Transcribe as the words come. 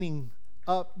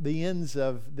up the ends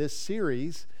of this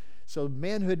series. So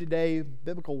manhood today,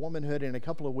 biblical womanhood in a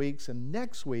couple of weeks, and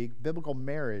next week, biblical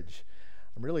marriage.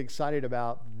 I'm really excited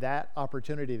about that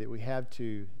opportunity that we have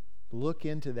to look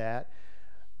into that.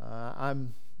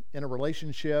 I'm in a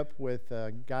relationship with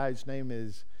a guy's name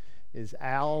is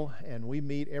Al, and we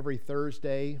meet every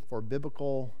Thursday for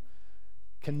biblical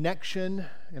connection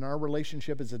in our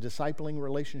relationship. Is a discipling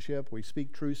relationship. We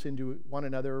speak truths into one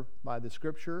another by the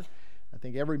Scripture. I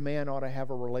think every man ought to have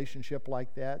a relationship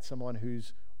like that, someone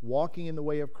who's walking in the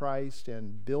way of Christ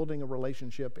and building a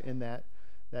relationship in that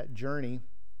journey.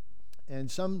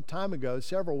 And some time ago,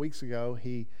 several weeks ago,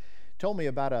 he told me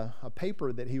about a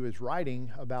paper that he was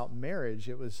writing about marriage.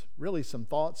 It was really some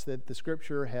thoughts that the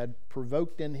Scripture had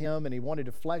provoked in him, and he wanted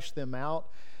to flesh them out.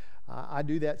 I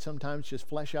do that sometimes, just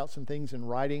flesh out some things in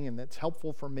writing, and that's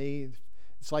helpful for me.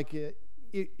 It's like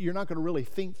you're not going to really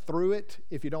think through it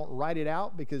if you don't write it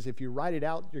out, because if you write it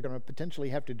out, you're going to potentially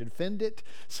have to defend it.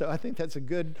 So I think that's a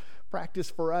good practice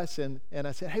for us. And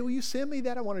I said, hey, will you send me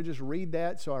that? I want to just read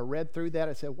that. So I read through that.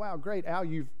 I said, wow, great, Al,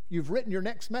 you've written your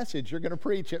next message you're going to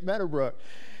preach at Meadowbrook.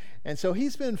 And so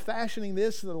he's been fashioning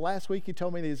this. The last week he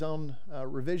told me that he's on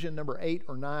revision number 8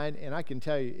 or 9, and I can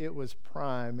tell you it was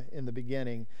prime in the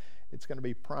beginning. It's going to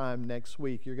be prime next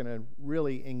week. You're going to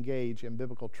really engage in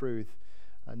biblical truth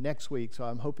next week. So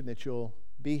I'm hoping that you'll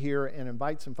be here and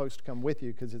invite some folks to come with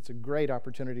you, because it's a great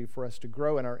opportunity for us to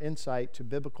grow in our insight to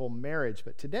biblical marriage.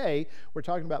 But today we're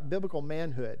talking about biblical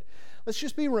manhood. Let's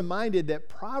just be reminded that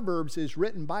Proverbs is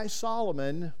written by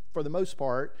Solomon, for the most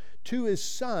part, to his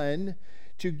son,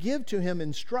 to give to him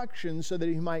instructions so that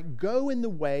he might go in the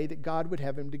way that God would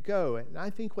have him to go. And I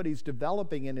think what he's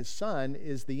developing in his son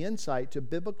is the insight to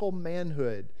biblical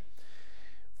manhood.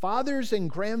 Fathers and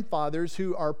grandfathers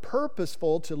who are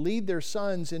purposeful to lead their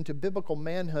sons into biblical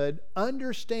manhood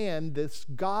understand this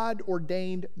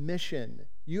God-ordained mission.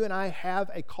 You and I have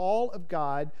a call of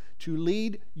God to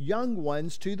lead young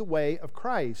ones to the way of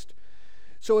Christ.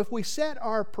 So if we set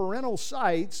our parental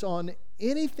sights on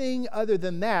anything other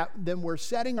than that, then we're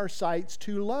setting our sights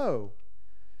too low.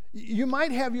 You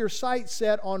might have your sights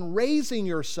set on raising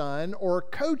your son, or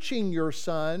coaching your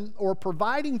son, or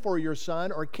providing for your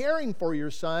son, or caring for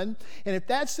your son. And if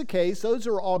that's the case, those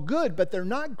are all good, but they're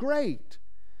not great.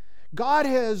 God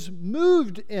has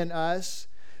moved in us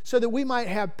so that we might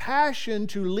have passion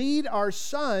to lead our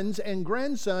sons and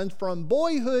grandsons from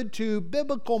boyhood to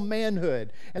biblical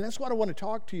manhood. And that's what I want to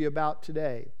talk to you about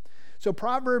today. So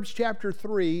Proverbs chapter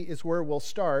 3 is where we'll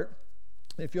start.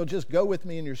 If you'll just go with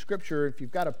me in your scripture, if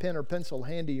you've got a pen or pencil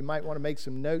handy, you might want to make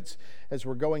some notes as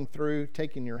we're going through,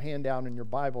 taking your handout and your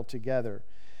Bible together.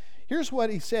 Here's what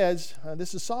he says.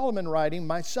 This is Solomon writing,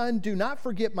 "My son, do not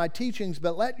forget my teachings,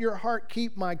 but let your heart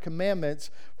keep my commandments.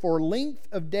 For length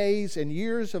of days and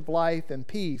years of life and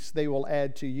peace they will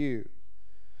add to you.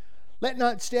 Let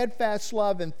not steadfast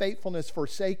love and faithfulness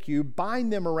forsake you.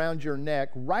 Bind them around your neck.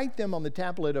 Write them on the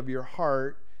tablet of your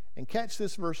heart." And catch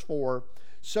this, verse 4.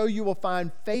 "So you will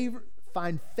find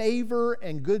favor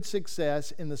and good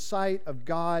success in the sight of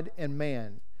God and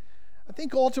man." I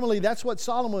think ultimately that's what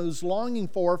Solomon was longing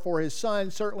for his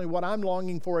son. Certainly what I'm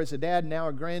longing for as a dad, now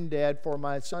a granddad, for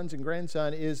my sons and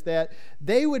grandson, is that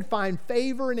they would find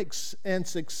favor and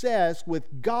success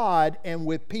with God and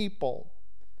with people.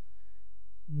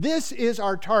 This is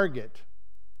our target.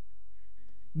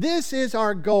 This is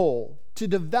our goal, to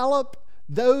develop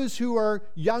those who are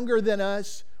younger than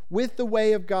us with the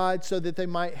way of God, so that they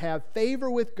might have favor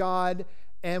with God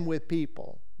and with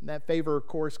people. And that favor, of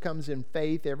course, comes in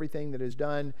faith. Everything that is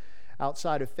done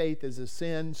outside of faith is a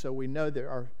sin, so we know that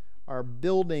our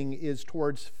building is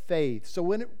towards faith. So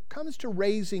when it comes to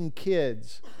raising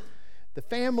kids, the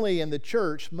family and the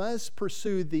church must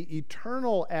pursue the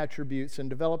eternal attributes and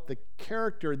develop the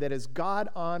character that is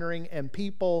God-honoring and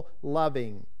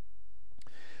people-loving.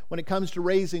 When it comes to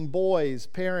raising boys,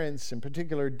 parents, in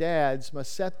particular dads,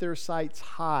 must set their sights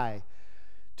high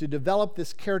to develop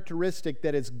this characteristic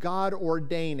that is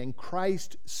God-ordained and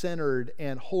Christ-centered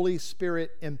and Holy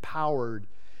Spirit-empowered.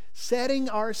 Setting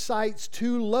our sights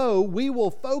too low, we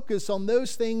will focus on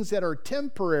those things that are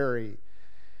temporary.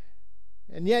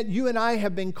 And yet you and I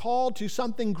have been called to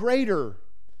something greater.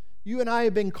 You and I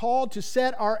have been called to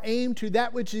set our aim to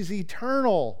that which is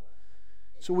eternal.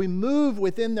 So we move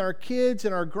within our kids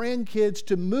and our grandkids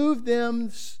to move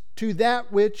them to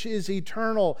that which is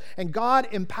eternal. And God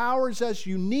empowers us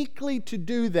uniquely to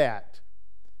do that.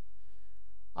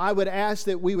 I would ask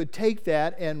that we would take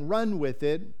that and run with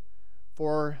it.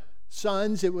 For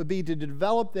sons, it would be to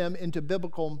develop them into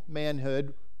biblical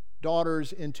manhood,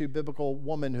 daughters into biblical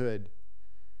womanhood.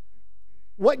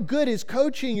 What good is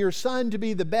coaching your son to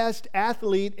be the best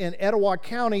athlete in Etowah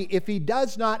County if he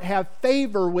does not have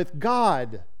favor with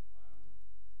God?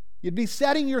 You'd be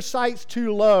setting your sights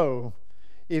too low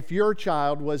if your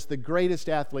child was the greatest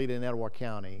athlete in Etowah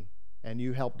County and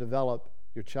you helped develop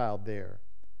your child there.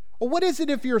 Or what is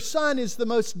it if your son is the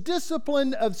most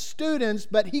disciplined of students,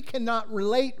 but he cannot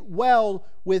relate well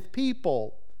with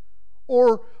people?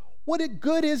 Or what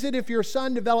good is it if your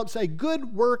son develops a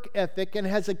good work ethic and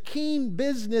has a keen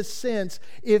business sense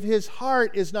if his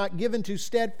heart is not given to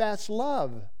steadfast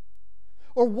love?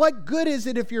 Or what good is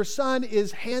it if your son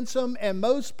is handsome and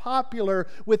most popular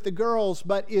with the girls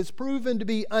but is proven to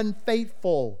be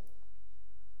unfaithful?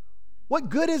 What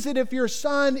good is it if your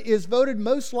son is voted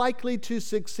most likely to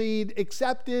succeed,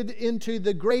 accepted into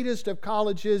the greatest of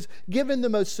colleges, given the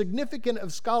most significant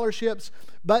of scholarships,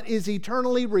 but is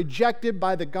eternally rejected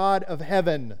by the God of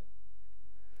heaven?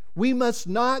 We must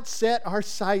not set our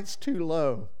sights too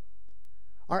low.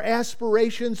 Our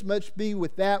aspirations must be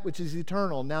with that which is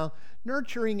eternal. Now,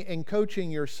 nurturing and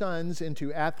coaching your sons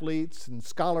into athletes and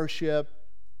scholarship,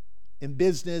 in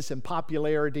business and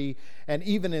popularity, and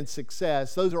even in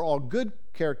success, those are all good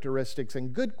characteristics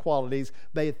and good qualities,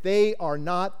 but they are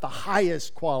not the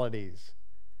highest qualities.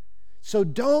 So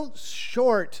don't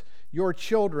short your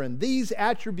children. These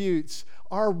attributes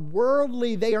are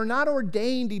worldly. They are not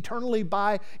ordained eternally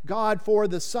by God for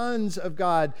the sons of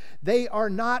God. They are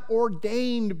not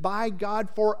ordained by God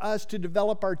for us to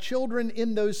develop our children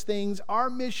in those things. Our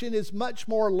mission is much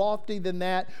more lofty than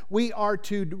that. We are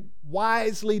to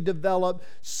wisely develop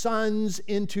sons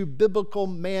into biblical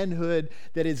manhood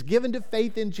that is given to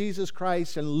faith in Jesus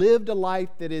Christ and lived a life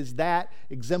that is that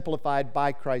exemplified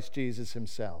by Christ Jesus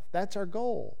himself. That's our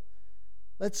goal.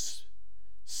 Let's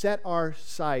set our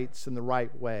sights in the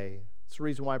right way. It's the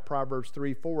reason why Proverbs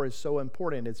 3:4 is so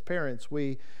important. As parents,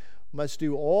 we must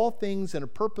do all things in a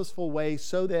purposeful way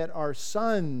so that our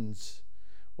sons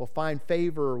will find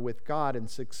favor with God and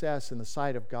success in the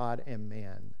sight of God and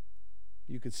man.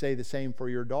 You could say the same for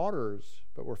your daughters,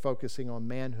 but we're focusing on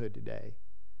manhood today.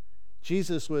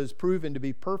 Jesus was proven to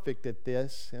be perfect at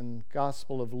this. In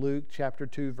Gospel of Luke, chapter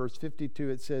 2, verse 52,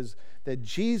 it says that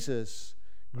Jesus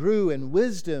grew in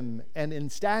wisdom and in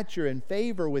stature and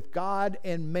favor with God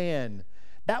and man.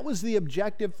 That was the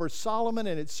objective for Solomon,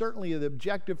 and it's certainly the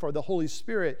objective for the Holy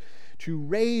Spirit to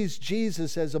raise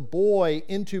Jesus as a boy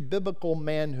into biblical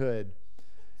manhood.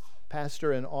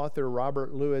 Pastor and author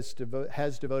Robert Lewis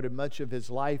has devoted much of his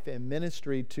life and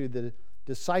ministry to the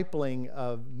discipling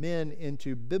of men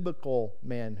into biblical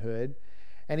manhood.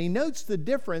 And he notes the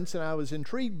difference, and I was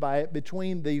intrigued by it,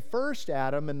 between the first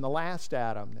Adam and the last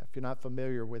Adam. If you're not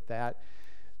familiar with that,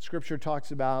 Scripture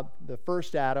talks about the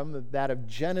first Adam, that of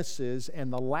Genesis,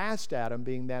 and the last Adam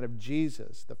being that of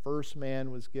Jesus. The first man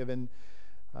was given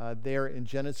there in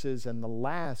Genesis, and the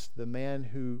last, the man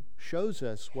who shows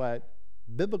us what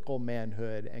biblical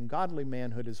manhood and godly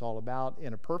manhood is all about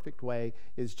in a perfect way,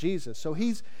 is Jesus. So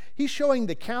he's showing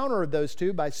the counter of those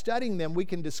two. By studying them, we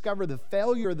can discover the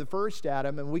failure of the first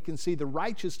Adam, and we can see the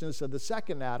righteousness of the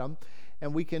second Adam,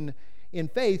 and we can, in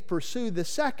faith, pursue the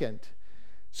second.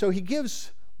 So he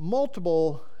gives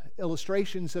multiple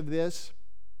illustrations of this,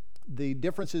 the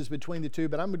differences between the two,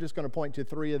 but I'm just going to point to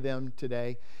three of them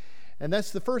today. And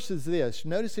that's the first is this.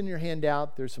 Notice in your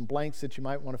handout there's some blanks that you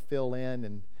might want to fill in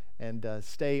and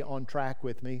stay on track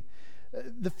with me.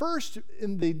 The first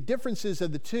in the differences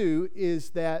of the two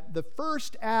is that the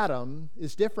first Adam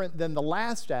is different than the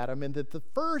last Adam, in that the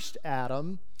first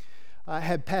Adam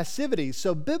had passivity.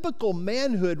 So biblical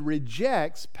manhood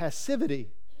rejects passivity.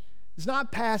 It's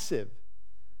not passive.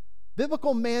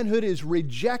 Biblical manhood is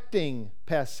rejecting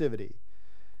passivity.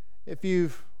 If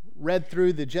you've read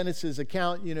through the Genesis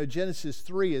account, you know Genesis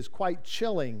 3 is quite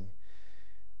chilling.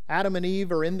 Adam and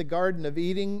Eve are in the Garden of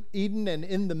Eden, and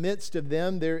in the midst of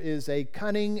them there is a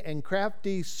cunning and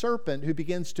crafty serpent who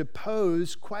begins to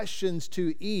pose questions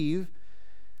to Eve,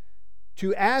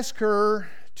 to ask her,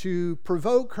 to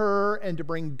provoke her, and to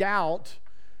bring doubt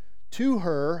to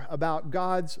her about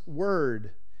God's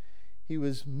word. He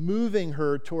was moving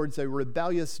her towards a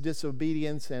rebellious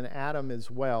disobedience, and Adam as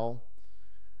well.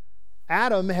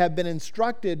 Adam had been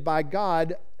instructed by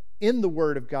God in the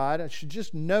Word of God. I should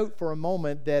just note for a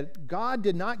moment that God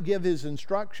did not give his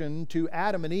instruction to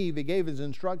Adam and Eve. He gave his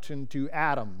instruction to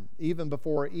Adam. Even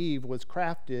before Eve was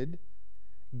crafted,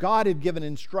 God had given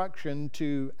instruction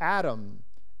to Adam.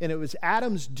 And it was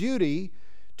Adam's duty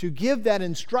to give that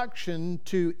instruction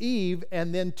to Eve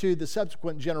and then to the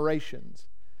subsequent generations.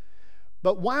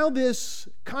 But while this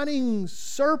cunning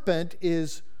serpent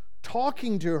is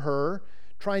talking to her,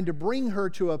 trying to bring her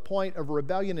to a point of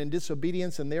rebellion and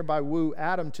disobedience and thereby woo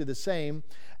Adam to the same.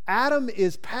 Adam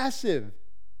is passive.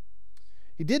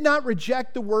 He did not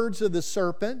reject the words of the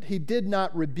serpent. He did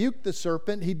not rebuke the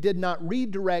serpent. He did not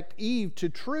redirect Eve to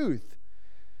truth.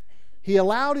 He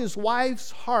allowed his wife's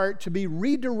heart to be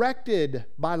redirected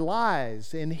by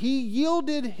lies, and he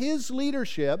yielded his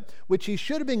leadership, which he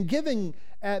should have been giving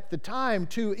at the time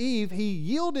to Eve. He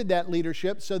yielded that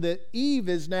leadership so that Eve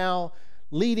is now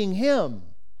leading him.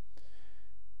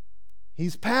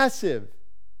 He's passive.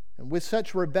 And with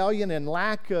such rebellion and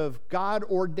lack of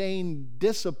God-ordained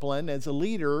discipline as a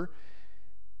leader,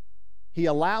 he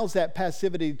allows that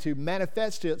passivity to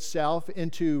manifest itself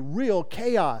into real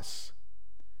chaos.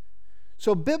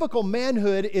 So biblical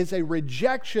manhood is a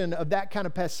rejection of that kind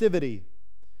of passivity.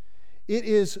 It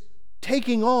is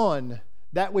taking on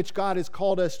that which God has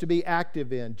called us to be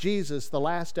active in. Jesus, the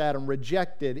last Adam,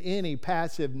 rejected any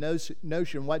passive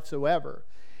notion whatsoever.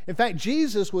 In fact,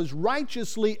 Jesus was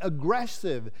righteously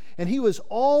aggressive, and he was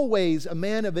always a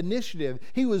man of initiative.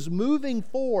 He was moving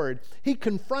forward. He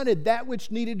confronted that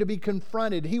which needed to be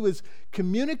confronted. He was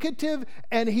communicative,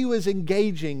 and he was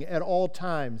engaging at all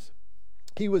times.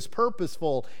 He was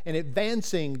purposeful in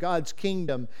advancing God's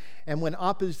kingdom, and when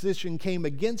opposition came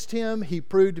against him, he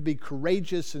proved to be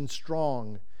courageous and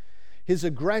strong. His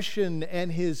aggression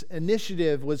and his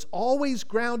initiative was always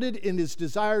grounded in his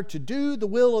desire to do the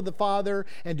will of the Father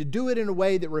and to do it in a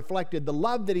way that reflected the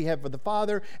love that he had for the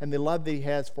Father and the love that he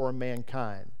has for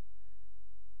mankind.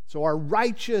 So our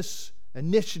righteous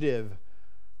initiative,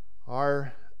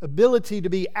 our ability to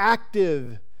be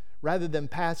active rather than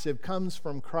passive, comes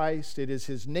from Christ. It is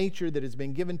his nature that has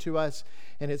been given to us,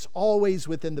 and it's always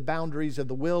within the boundaries of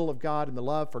the will of God and the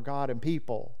love for God and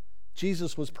people.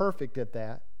 Jesus was perfect at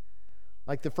that.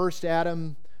 Like the first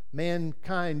Adam,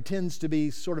 mankind tends to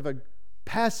be sort of a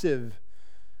passive.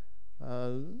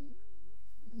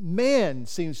 Man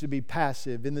seems to be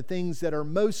passive in the things that are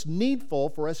most needful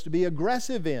for us to be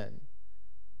aggressive in.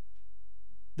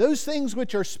 Those things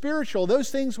which are spiritual, those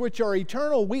things which are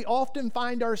eternal, we often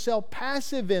find ourselves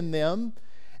passive in them,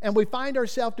 and we find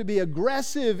ourselves to be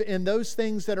aggressive in those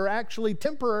things that are actually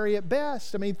temporary at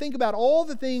best. I mean, think about all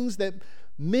the things that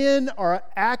men are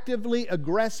actively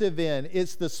aggressive in.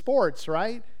 It's the sports,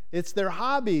 right? It's their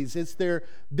hobbies. It's their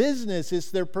business. It's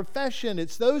their profession.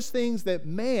 It's those things that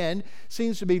man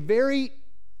seems to be very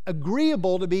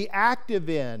agreeable to be active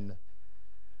in.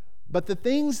 But the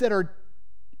things that are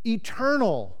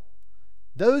eternal,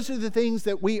 those are the things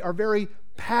that we are very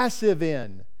passive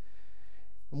in.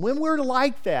 When we're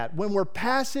like that, when we're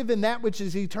passive in that which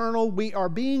is eternal, we are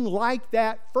being like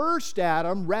that first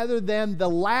Adam rather than the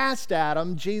last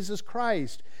Adam, Jesus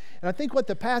Christ. And I think what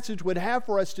the passage would have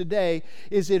for us today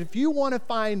is that if you want to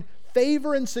find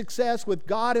favor and success with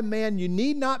God and man, you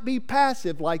need not be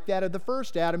passive like that of the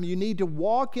first Adam. You need to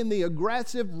walk in the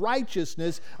aggressive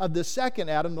righteousness of the second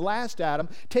Adam, the last Adam,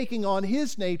 taking on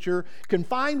his nature,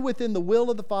 confined within the will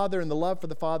of the Father and the love for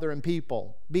the Father and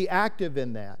people. Be active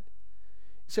in that.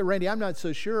 You say, Randy, I'm not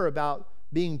so sure about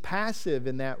being passive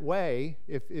in that way,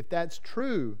 if that's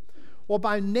true. Well,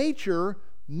 by nature,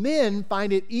 men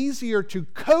find it easier to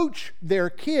coach their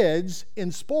kids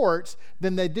in sports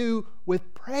than they do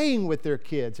with praying with their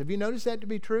kids. Have you noticed that to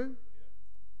be true?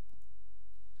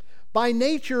 By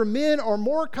nature, men are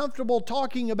more comfortable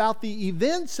talking about the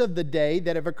events of the day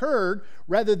that have occurred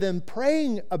rather than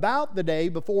praying about the day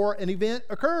before an event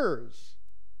occurs.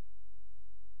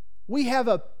 We have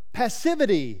a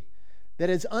passivity that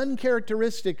is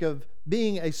uncharacteristic of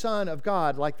being a son of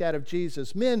God like that of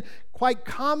Jesus. Men quite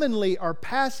commonly are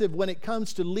passive when it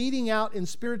comes to leading out in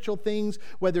spiritual things,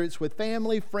 whether it's with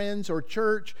family, friends, or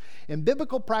church. In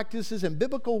biblical practices and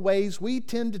biblical ways, we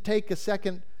tend to take a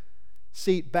second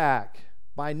seat back.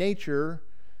 By nature,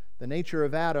 the nature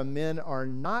of Adam, men are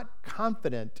not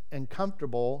confident and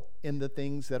comfortable in the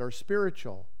things that are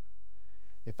spiritual.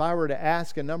 If I were to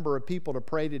ask a number of people to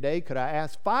pray today, could I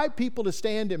ask 5 people to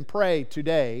stand and pray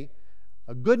today?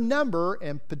 A good number,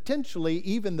 and potentially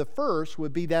even the first,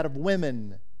 would be that of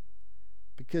women.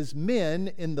 Because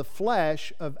men in the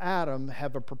flesh of Adam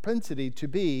have a propensity to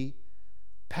be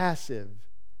passive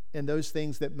in those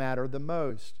things that matter the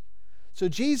most. So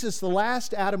Jesus, the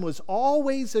last Adam, was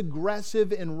always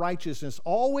aggressive in righteousness,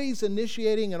 always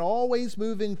initiating and always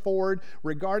moving forward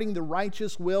regarding the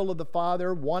righteous will of the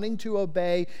Father, wanting to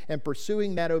obey and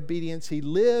pursuing that obedience. He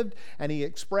lived and he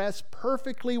expressed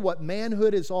perfectly what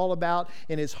manhood is all about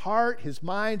in his heart, his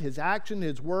mind, his action,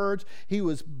 his words. He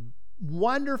was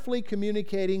wonderfully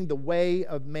communicating the way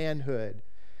of manhood.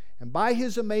 And by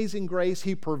his amazing grace,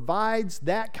 he provides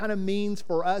that kind of means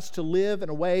for us to live in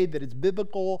a way that is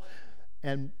biblical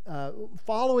and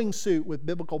following suit with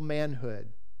biblical manhood.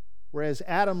 Whereas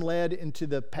Adam led into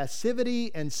the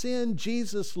passivity and sin,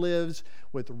 Jesus lives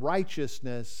with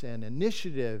righteousness and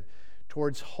initiative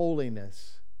towards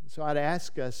holiness. So I'd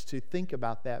ask us to think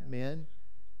about that, men.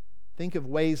 Think of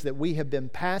ways that we have been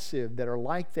passive that are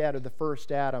like that of the first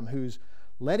Adam, who's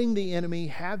letting the enemy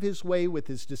have his way with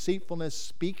his deceitfulness,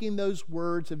 speaking those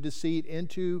words of deceit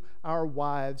into our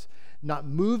wives, not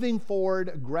moving forward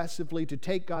aggressively to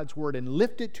take God's word and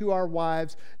lift it to our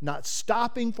wives, not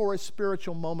stopping for a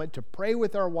spiritual moment to pray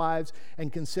with our wives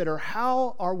and consider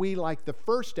how are we like the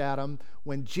first Adam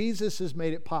when Jesus has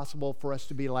made it possible for us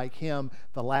to be like him,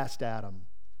 the last Adam.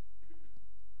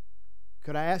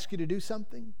 Could I ask you to do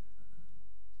something?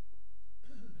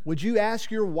 Would you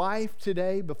ask your wife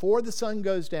today, before the sun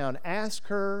goes down, ask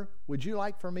her, would you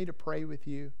like for me to pray with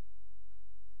you?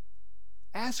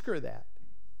 Ask her that.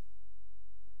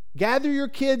 Gather your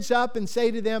kids up and say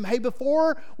to them, hey,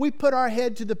 before we put our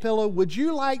head to the pillow, would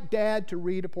you like Dad to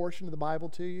read a portion of the Bible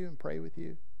to you and pray with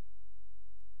you?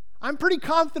 I'm pretty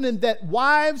confident that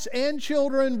wives and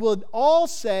children would all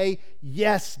say,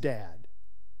 yes, Dad.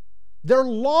 They're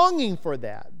longing for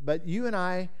that. But you and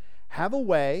I have a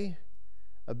way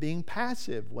of being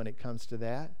passive when it comes to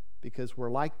that, because we're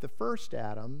like the first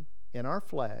Adam in our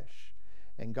flesh,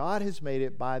 and God has made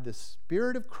it by the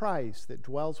Spirit of Christ that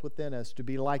dwells within us to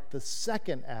be like the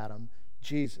second Adam,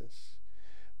 Jesus.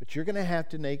 But you're going to have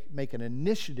to make an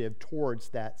initiative towards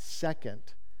that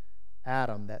second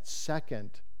Adam, that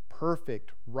second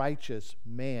perfect, righteous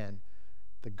man,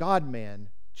 the God-man,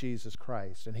 Jesus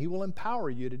Christ. And He will empower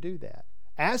you to do that.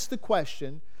 Ask the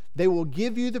question. They will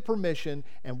give you the permission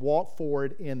and walk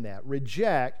forward in that.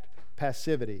 Reject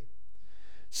passivity.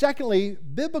 Secondly,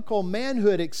 biblical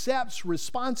manhood accepts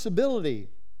responsibility.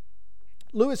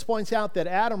 Lewis points out that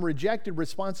Adam rejected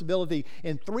responsibility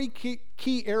in three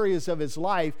key areas of his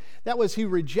life. That was, he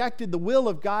rejected the will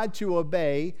of God to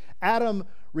obey. Adam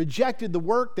rejected the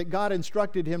work that God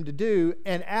instructed him to do.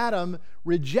 And Adam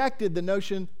rejected the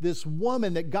notion, this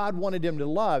woman that God wanted him to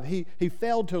love. He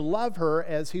failed to love her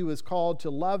as he was called to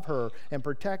love her and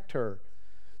protect her.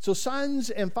 So sons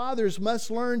and fathers must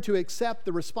learn to accept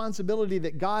the responsibility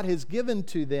that God has given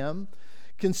to them,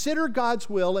 consider God's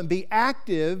will, and be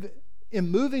active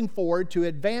in moving forward to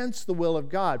advance the will of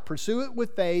God. Pursue it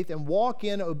with faith and walk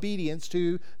in obedience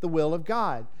to the will of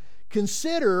God.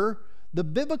 Consider the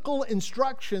biblical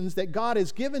instructions that God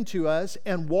has given to us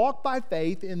and walk by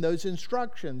faith in those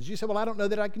instructions. You say, well, I don't know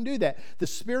that I can do that. The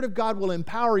Spirit of God will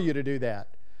empower you to do that.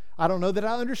 I don't know that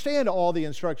I understand all the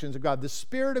instructions of God. The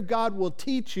Spirit of God will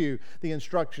teach you the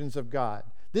instructions of God.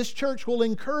 This church will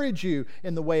encourage you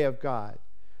in the way of God.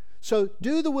 So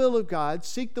do the will of God,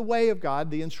 seek the way of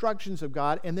God, the instructions of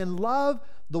God, and then love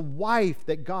the wife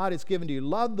that God has given to you.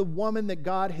 Love the woman that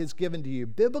God has given to you.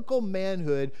 Biblical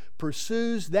manhood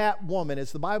pursues that woman.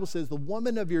 As the Bible says, the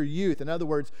woman of your youth. In other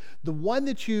words, the one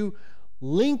that you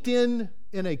linked in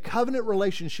a covenant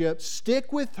relationship,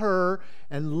 stick with her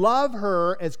and love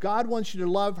her as God wants you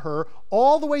to love her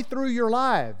all the way through your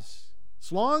lives.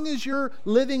 As long as you're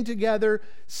living together,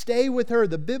 stay with her.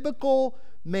 The biblical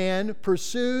man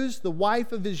pursues the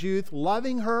wife of his youth,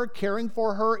 loving her, caring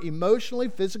for her emotionally,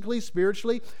 physically,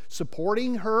 spiritually,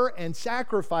 supporting her, and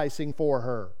sacrificing for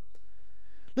her.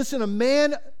 Listen, a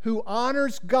man who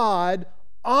honors God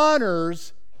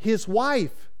honors his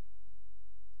wife.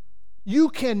 You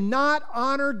cannot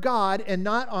honor God and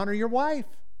not honor your wife.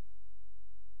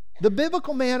 The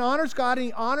biblical man honors God and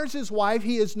he honors his wife.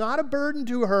 He is not a burden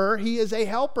to her. He is a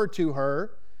helper to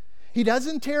her. He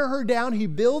doesn't tear her down. He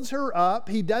builds her up.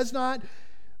 He does not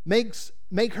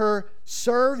make her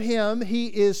serve him. He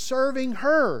is serving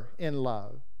her in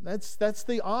love. That's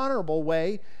the honorable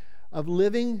way of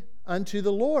living unto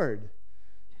the Lord.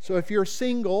 So if you're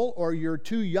single or you're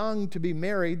too young to be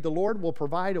married, the Lord will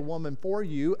provide a woman for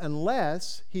you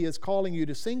unless He is calling you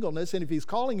to singleness. And if He's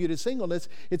calling you to singleness,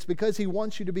 it's because He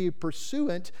wants you to be a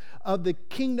pursuant of the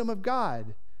kingdom of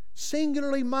God,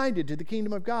 singularly minded to the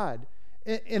kingdom of God.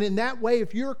 And in that way,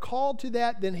 if you're called to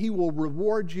that, then He will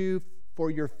reward you for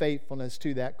your faithfulness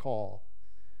to that call.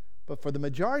 But for the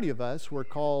majority of us, we're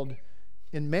called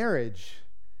in marriage.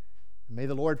 May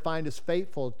the Lord find us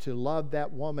faithful to love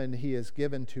that woman He has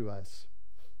given to us.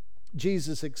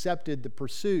 Jesus accepted the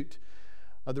pursuit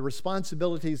of the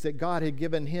responsibilities that God had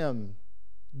given Him.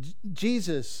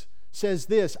 Jesus says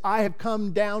this, I have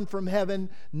come down from heaven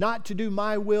not to do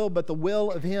my will, but the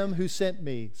will of Him who sent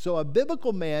me. So a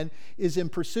biblical man is in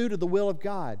pursuit of the will of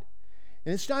God.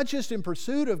 And it's not just in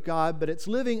pursuit of God, but it's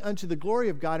living unto the glory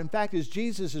of God. In fact, as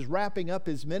Jesus is wrapping up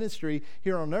his ministry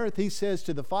here on earth, he says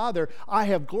to the Father, I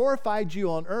have glorified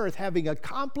you on earth, having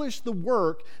accomplished the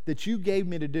work that you gave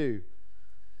me to do.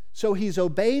 So he's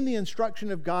obeying the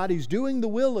instruction of God. He's doing the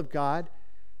will of God.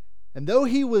 And though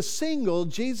he was single,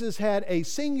 Jesus had a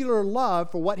singular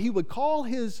love for what he would call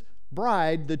his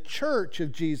bride, the church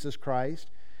of Jesus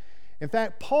Christ. In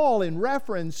fact, Paul, in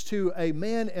reference to a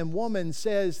man and woman,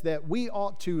 says that we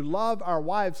ought to love our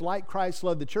wives like Christ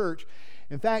loved the church.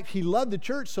 In fact, he loved the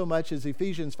church so much, as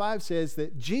Ephesians 5 says,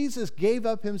 that Jesus gave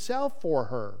up himself for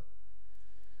her.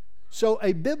 So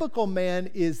a biblical man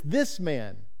is this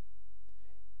man.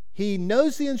 He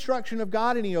knows the instruction of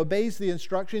God and he obeys the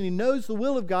instruction. He knows the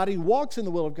will of God. He walks in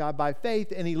the will of God by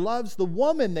faith, and he loves the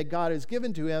woman that God has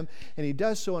given to him, and he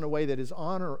does so in a way that is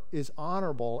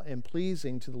honorable and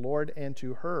pleasing to the Lord and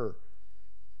to her.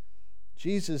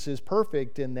 Jesus is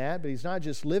perfect in that, but he's not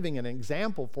just living an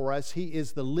example for us. He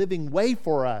is the living way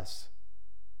for us.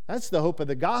 That's the hope of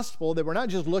the gospel, that we're not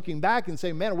just looking back and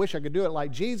saying, man, I wish I could do it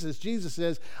like Jesus. Jesus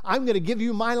says, I'm going to give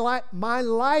you my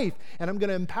life, and I'm going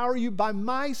to empower you by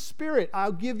my Spirit.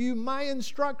 I'll give you my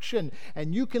instruction,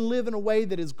 and you can live in a way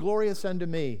that is glorious unto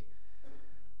me.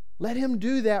 Let him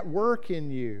do that work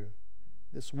in you,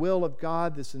 this will of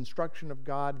God, this instruction of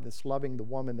God, this loving the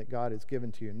woman that God has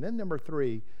given to you. And then number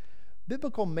 3,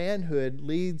 biblical manhood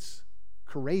leads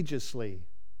courageously.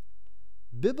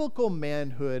 Biblical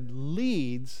manhood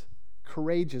leads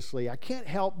courageously. I can't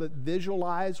help but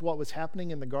visualize what was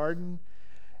happening in the garden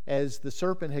as the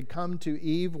serpent had come to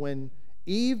Eve. When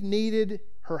Eve needed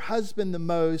her husband the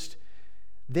most,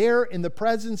 there in the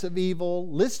presence of evil,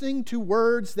 listening to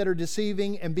words that are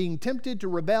deceiving and being tempted to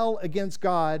rebel against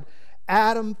God,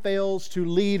 Adam fails to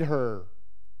lead her.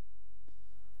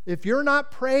 If you're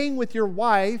not praying with your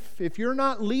wife, if you're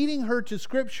not leading her to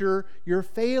Scripture, you're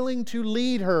failing to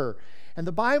lead her. And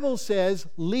the Bible says,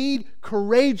 lead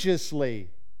courageously.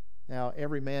 Now,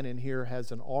 every man in here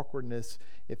has an awkwardness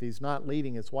if he's not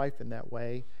leading his wife in that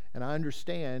way. And I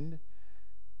understand.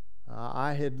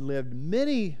 I had lived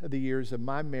many of the years of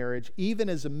my marriage, even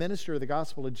as a minister of the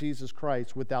gospel of Jesus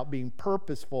Christ, without being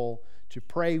purposeful to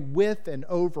pray with and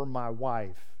over my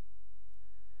wife.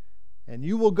 And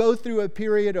you will go through a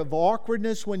period of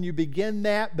awkwardness when you begin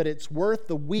that, but it's worth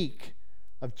the week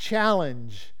of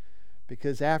challenge,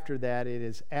 because after that, it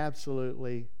is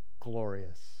absolutely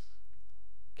glorious.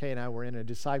 Kay and I were in a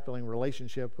discipling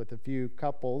relationship with a few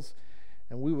couples,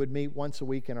 and we would meet once a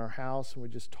week in our house, and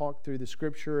we'd just talk through the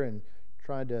Scripture and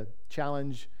try to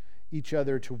challenge each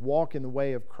other to walk in the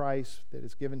way of Christ that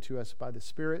is given to us by the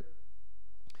Spirit.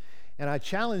 And I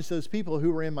challenged those people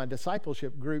who were in my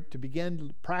discipleship group to begin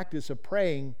the practice of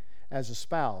praying as a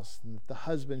spouse, and that the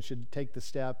husband should take the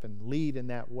step and lead in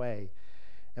that way.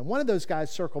 And one of those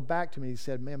guys circled back to me. He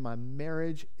said, man, my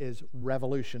marriage is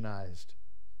revolutionized.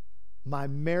 My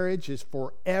marriage is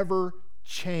forever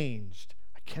changed.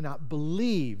 I cannot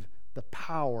believe the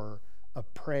power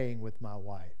of praying with my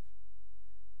wife.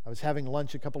 I was having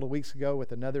lunch a couple of weeks ago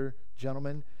with another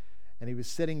gentleman, and he was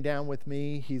sitting down with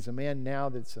me. He's a man now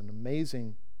that's an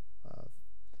amazing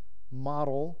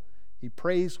model. He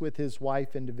prays with his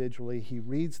wife individually. He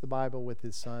reads the Bible with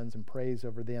his sons and prays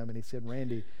over them. And he said,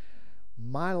 Randy,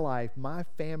 my life, my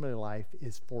family life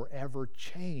is forever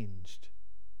changed.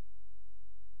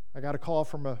 I got a call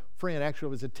from a friend. Actually,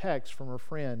 it was a text from a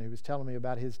friend who was telling me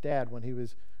about his dad when he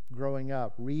was growing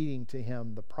up, reading to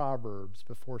him the Proverbs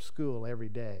before school every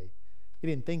day. He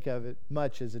didn't think of it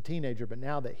much as a teenager, but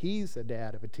now that he's a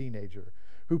dad of a teenager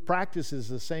who practices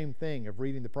the same thing of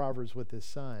reading the Proverbs with his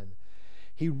son,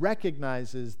 he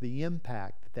recognizes the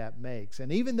impact that makes.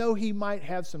 And even though he might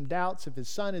have some doubts if his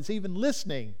son is even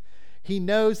listening, he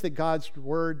knows that God's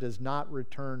word does not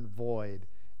return void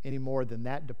any more than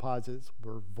that deposits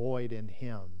were void in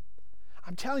him.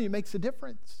 I'm telling you, it makes a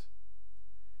difference.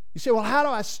 You say, well, how do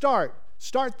I start?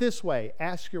 Start this way.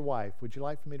 Ask your wife, would you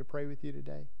like for me to pray with you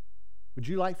today? Would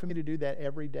you like for me to do that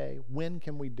every day? When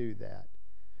can we do that?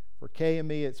 For Kay and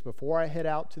me, it's before I head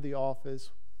out to the office.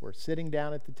 We're sitting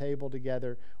down at the table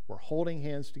together. We're holding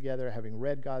hands together, having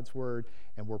read God's word,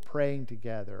 and we're praying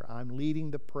together. I'm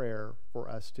leading the prayer for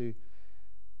us to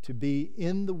be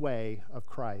in the way of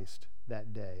Christ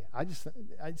that day.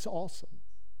 It's awesome.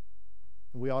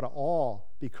 We ought to all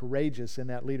be courageous in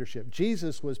that leadership.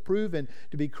 Jesus was proven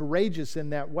to be courageous in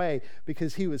that way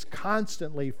because he was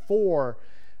constantly for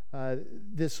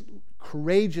this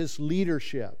courageous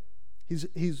leadership.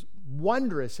 He's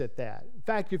wondrous at that. In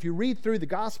fact, if you read through the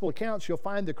gospel accounts, you'll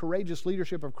find the courageous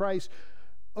leadership of Christ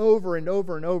over and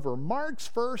over and over. Mark's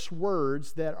first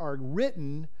words that are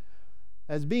written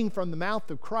as being from the mouth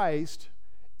of Christ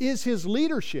is his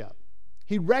leadership.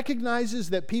 He recognizes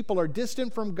that people are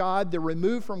distant from God, they're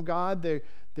removed from God,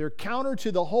 they're counter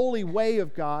to the holy way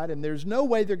of God, and there's no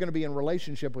way they're going to be in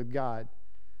relationship with God.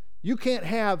 You can't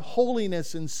have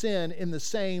holiness and sin in the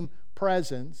same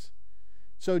presence.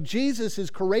 So Jesus is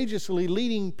courageously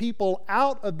leading people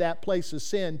out of that place of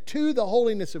sin to the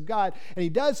holiness of God. And he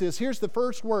does this. Here's the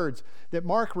first words that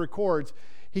Mark records.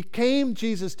 He came,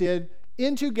 Jesus did,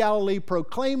 into Galilee,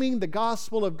 proclaiming the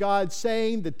gospel of God,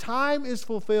 saying, the time is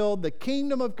fulfilled, the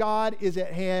kingdom of God is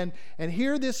at hand. And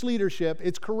hear this leadership.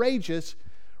 It's courageous.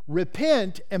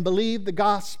 Repent and believe the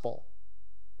gospel.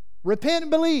 Repent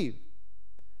and believe.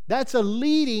 That's a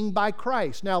leading by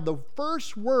Christ. Now, the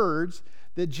first words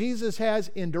that Jesus has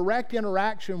in direct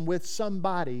interaction with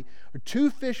somebody are two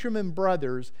fishermen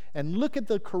brothers, and look at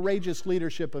the courageous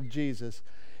leadership of Jesus.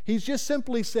 He just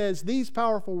simply says these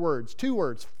powerful words, two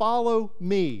words, follow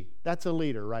me. That's a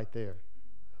leader right there.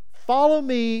 Follow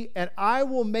me, and I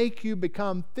will make you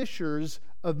become fishers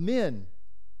of men.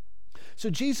 So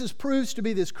Jesus proves to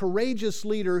be this courageous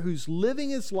leader who's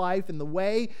living his life in the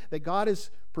way that God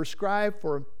has prescribed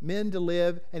for men to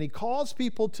live, and he calls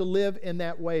people to live in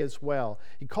that way as well.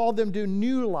 He called them to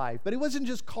new life, but he wasn't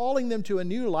just calling them to a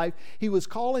new life, he was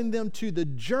calling them to the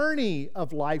journey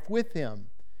of life with him.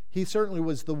 He certainly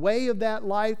was the way of that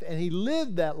life, and he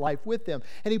lived that life with them,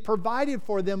 and he provided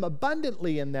for them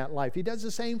abundantly in that life. He does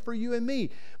the same for you and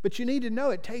me. But you need to know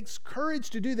it takes courage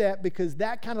to do that, because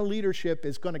that kind of leadership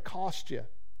is going to cost you.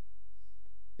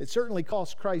 It certainly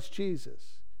cost Christ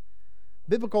Jesus.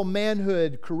 Biblical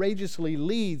manhood courageously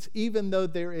leads, even though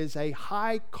there is a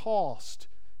high cost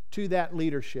to that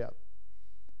leadership.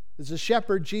 As a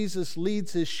shepherd, Jesus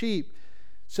leads his sheep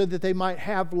so that they might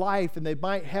have life and they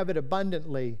might have it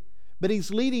abundantly. But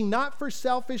he's leading not for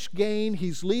selfish gain,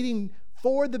 he's leading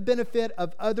for the benefit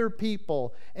of other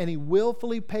people, and he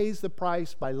willfully pays the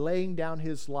price by laying down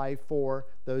his life for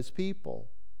those people.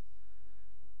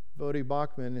 Voddie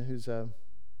Baucham, who's a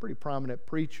pretty prominent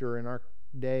preacher in our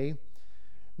day,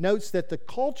 notes that the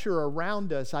culture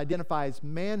around us identifies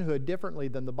manhood differently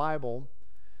than the Bible.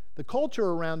 The culture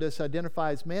around us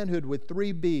identifies manhood with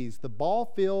 3 B's: the ball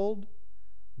field,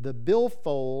 the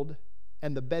billfold,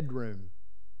 and the bedroom.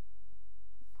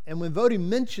 And when Voddie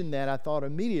mentioned that, I thought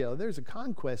immediately, there's a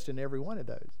conquest in every one of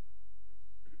those.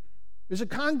 There's a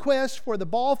conquest for the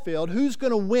ball field. Who's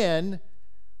going to win?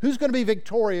 Who's going to be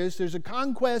victorious? There's a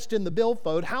conquest in the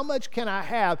billfold. How much can I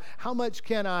have? How much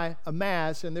can I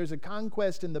amass? And there's a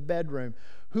conquest in the bedroom.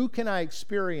 Who can I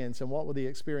experience, and what will the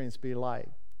experience be like?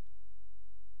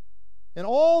 In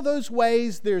all those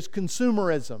ways, there's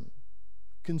consumerism,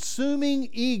 consuming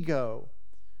ego,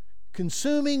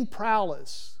 consuming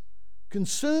prowess,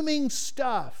 consuming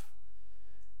stuff.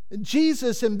 And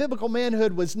Jesus in biblical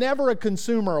manhood was never a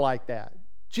consumer like that.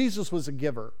 Jesus was a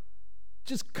giver.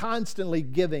 Just constantly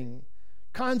giving,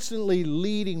 constantly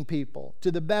leading people to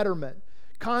the betterment,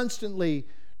 constantly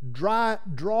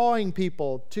drawing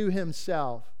people to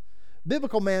himself.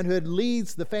 Biblical manhood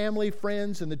leads the family,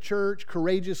 friends, and the church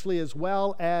courageously, as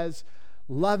well as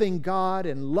loving God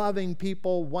and loving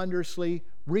people wondrously,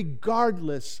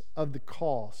 regardless of the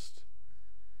cost.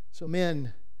 So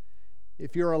men,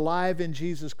 if you're alive in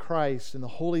Jesus Christ and the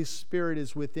Holy Spirit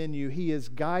is within you, he is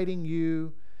guiding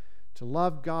you to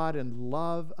love God and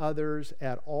love others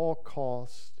at all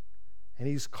costs. And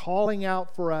he's calling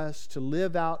out for us to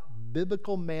live out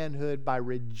biblical manhood by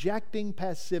rejecting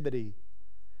passivity,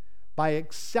 by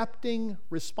accepting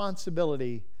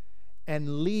responsibility,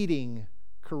 and leading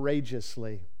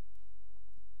courageously.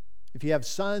 If you have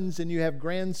sons and you have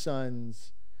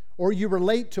grandsons, or you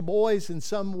relate to boys in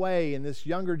some way in this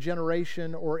younger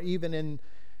generation or even in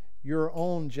your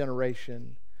own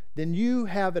generation, then you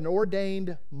have an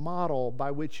ordained model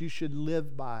by which you should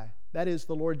live by. That is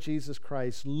the Lord Jesus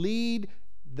Christ. Lead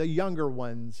the younger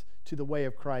ones to the way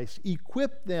of Christ.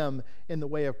 Equip them in the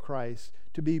way of Christ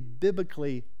to be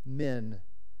biblically men.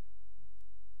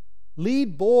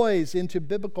 Lead boys into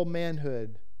biblical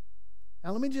manhood.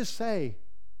 Now let me just say,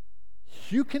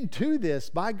 you can do this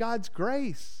by God's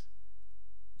grace.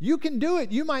 You can do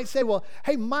it. You might say, well,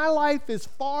 hey, my life is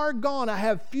far gone. I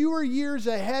have fewer years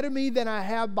ahead of me than I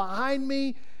have behind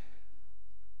me.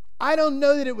 I don't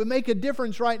know that it would make a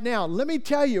difference right now. Let me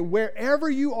tell you, wherever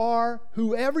you are,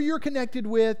 whoever you're connected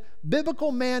with,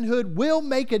 biblical manhood will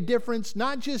make a difference,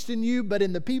 not just in you, but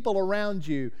in the people around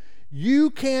you. You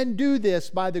can do this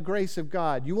by the grace of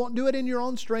God. You won't do it in your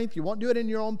own strength. You won't do it in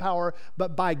your own power.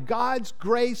 But by God's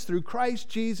grace through Christ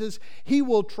Jesus, he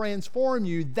will transform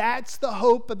you. That's the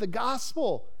hope of the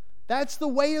gospel. That's the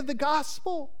way of the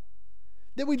gospel.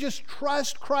 That we just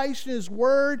trust Christ and His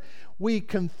Word. We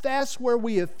confess where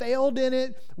we have failed in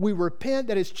it. We repent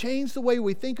that it's changed the way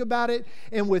we think about it.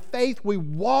 And with faith, we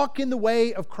walk in the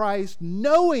way of Christ,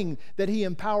 knowing that He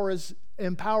empowers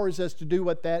us to do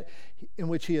what that in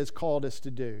which He has called us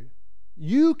to do.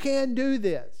 You can do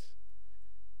this.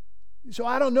 So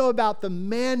I don't know about the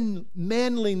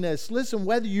manliness. Listen,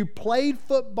 whether you played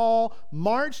football,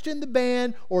 marched in the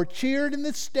band, or cheered in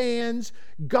the stands,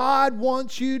 God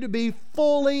wants you to be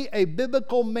fully a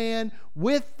biblical man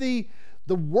with the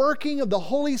working of the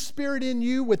Holy Spirit in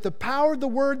you, with the power of the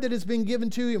Word that has been given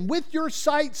to you, and with your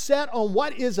sight set on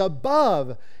what is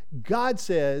above. God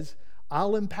says,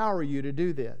 I'll empower you to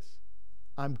do this.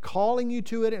 I'm calling you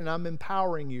to it, and I'm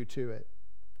empowering you to it.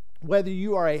 Whether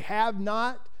you are a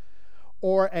have-not,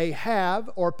 or a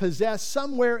have, or possess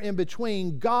somewhere in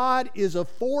between, God is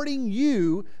affording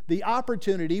you the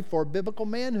opportunity for biblical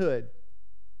manhood.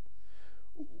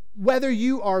 Whether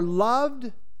you are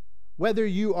loved, whether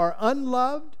you are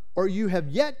unloved, or you have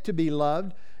yet to be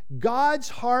loved, God's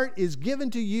heart is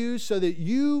given to you so that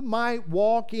you might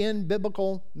walk in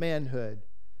biblical manhood.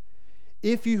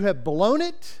 If you have blown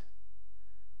it,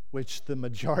 which the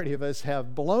majority of us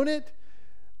have blown it,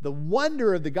 the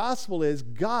wonder of the gospel is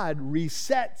God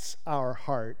resets our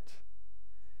heart.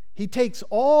 He takes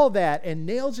all that and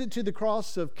nails it to the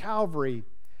cross of Calvary,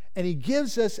 and He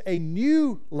gives us a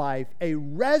new life, a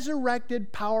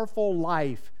resurrected, powerful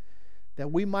life,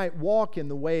 that we might walk in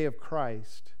the way of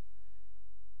Christ.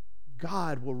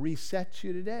 God will reset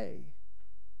you today.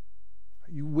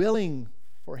 Are you willing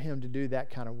for Him to do that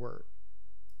kind of work?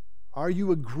 Are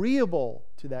you agreeable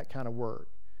to that kind of work?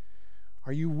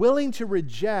 Are you willing to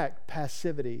reject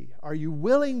passivity? Are you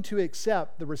willing to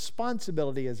accept the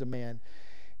responsibility as a man?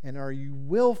 And are you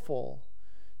willful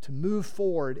to move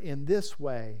forward in this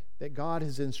way that God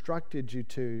has instructed you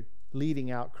to,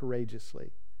 leading out courageously?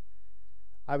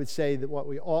 I would say that what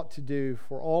we ought to do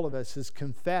for all of us is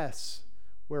confess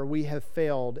where we have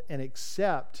failed and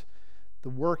accept the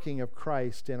working of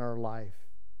Christ in our life.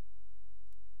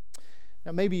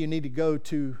 Now, maybe you need to go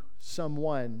to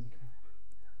someone.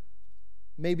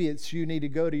 Maybe it's you need to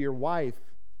go to your wife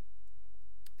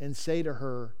and say to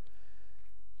her,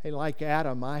 hey, like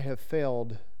Adam, I have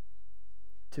failed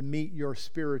to meet your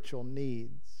spiritual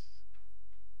needs.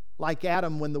 Like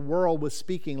Adam, when the world was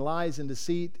speaking lies and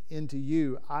deceit into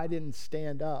you, I didn't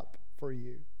stand up for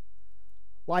you.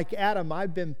 Like Adam,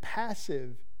 I've been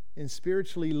passive in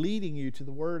spiritually leading you to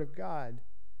the Word of God.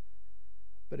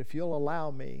 But if you'll allow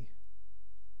me,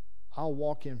 I'll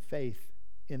walk in faith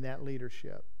in that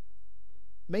leadership.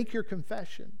 Make your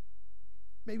confession.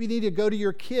 Maybe you need to go to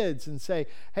your kids and say,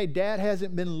 hey, Dad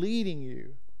hasn't been leading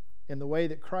you in the way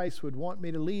that Christ would want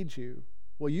me to lead you.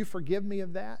 Will you forgive me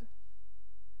of that?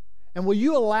 And will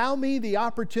you allow me the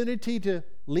opportunity to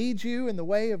lead you in the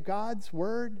way of God's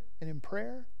Word and in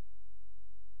prayer?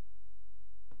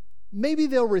 Maybe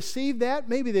they'll receive that.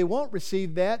 Maybe they won't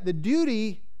receive that.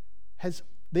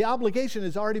 The obligation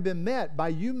has already been met by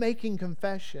you making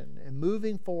confession and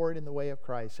moving forward in the way of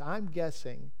Christ. I'm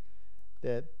guessing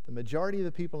that the majority of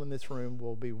the people in this room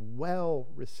will be well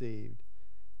received,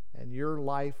 and your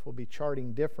life will be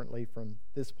charting differently from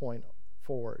this point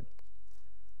forward.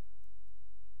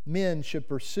 Men should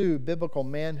pursue biblical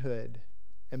manhood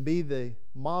and be the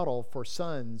model for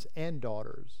sons and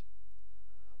daughters.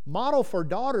 Model for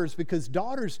daughters, because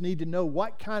daughters need to know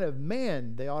what kind of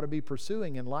man they ought to be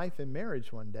pursuing in life and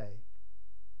marriage one day.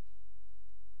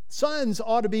 Sons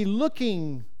ought to be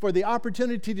looking for the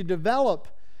opportunity to develop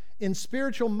in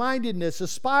spiritual mindedness,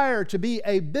 aspire to be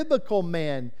a biblical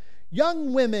man.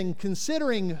 Young women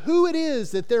considering who it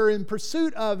is that they're in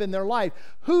pursuit of in their life,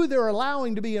 who they're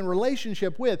allowing to be in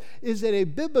relationship with. Is it a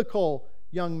biblical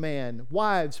young man?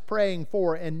 Wives praying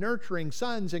for and nurturing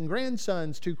sons and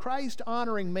grandsons to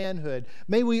Christ-honoring manhood.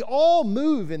 May we all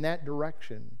move in that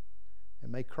direction,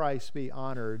 and may Christ be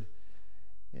honored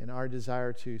in our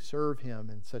desire to serve Him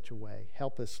in such a way.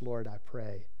 Help us, Lord, I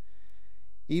pray.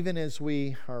 Even as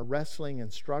we are wrestling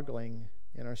and struggling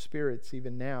in our spirits,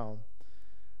 even now,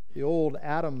 the old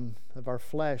Adam of our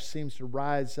flesh seems to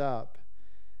rise up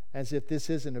as if this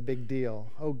isn't a big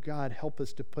deal. Oh God, help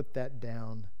us to put that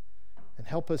down and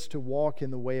help us to walk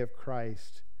in the way of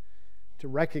Christ, to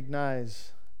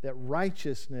recognize that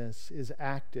righteousness is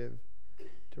active,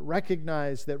 to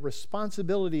recognize that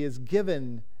responsibility is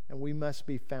given and we must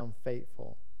be found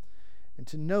faithful, and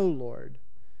to know, Lord,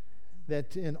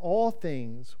 that in all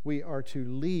things we are to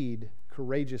lead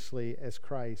courageously as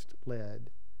Christ led.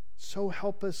 So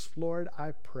help us, Lord,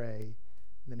 I pray,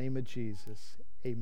 in the name of Jesus.